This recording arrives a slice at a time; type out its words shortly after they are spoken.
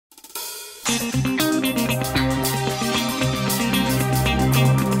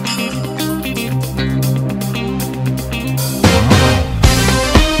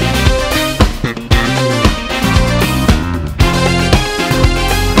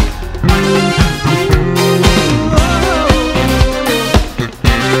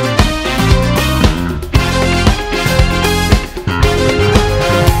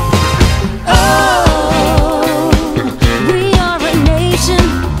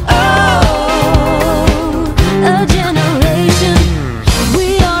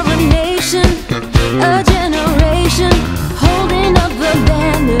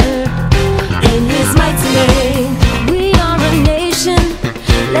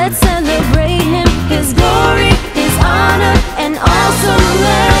Let's celebrate him, his glory, his honor, and awesome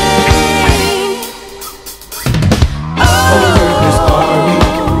reign. Over his army,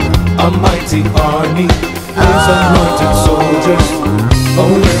 a mighty army, his anointed soldiers.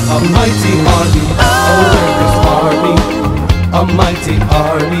 Over a mighty army, over his army, a mighty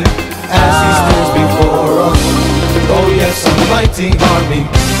army, as he stands before us. Oh yes, a mighty army.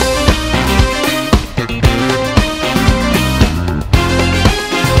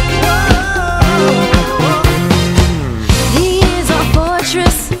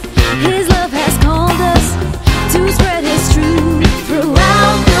 His love has called us to spread His truth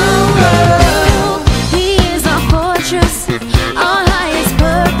throughout the world. He is our fortress, our highest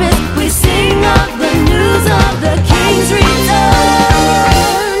purpose. We sing of the news of the King's return.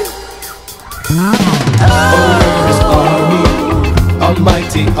 Over his army, a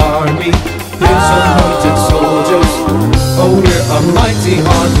mighty army, his anointed soldiers. Oh, we're a mighty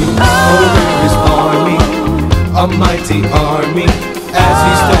army. Over his army, a mighty army, as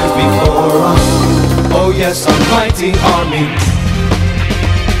he stands before us. Oh yes, a mighty army.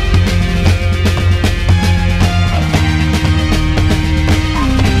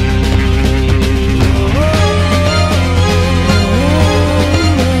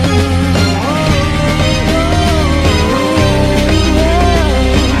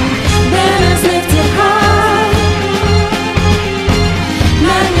 Banners lifted high,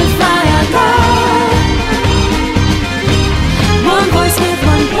 magnify our God. One voice with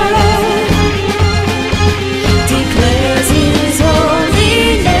one prayer declares His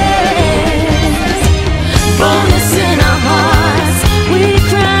holiness. Boldness in our hearts, we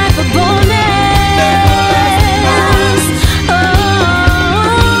cry for boldness. Oh,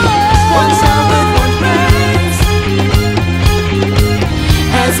 one sound with one praise,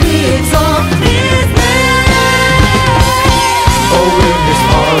 as we exalt His name. Over his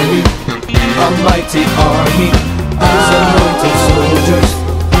army, a mighty army, his anointed soldiers.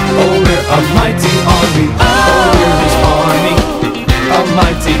 Oh, we're a mighty army. Over his army, a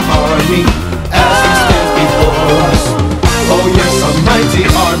mighty army, as he stands before us. Oh yes, a mighty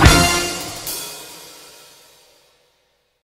army.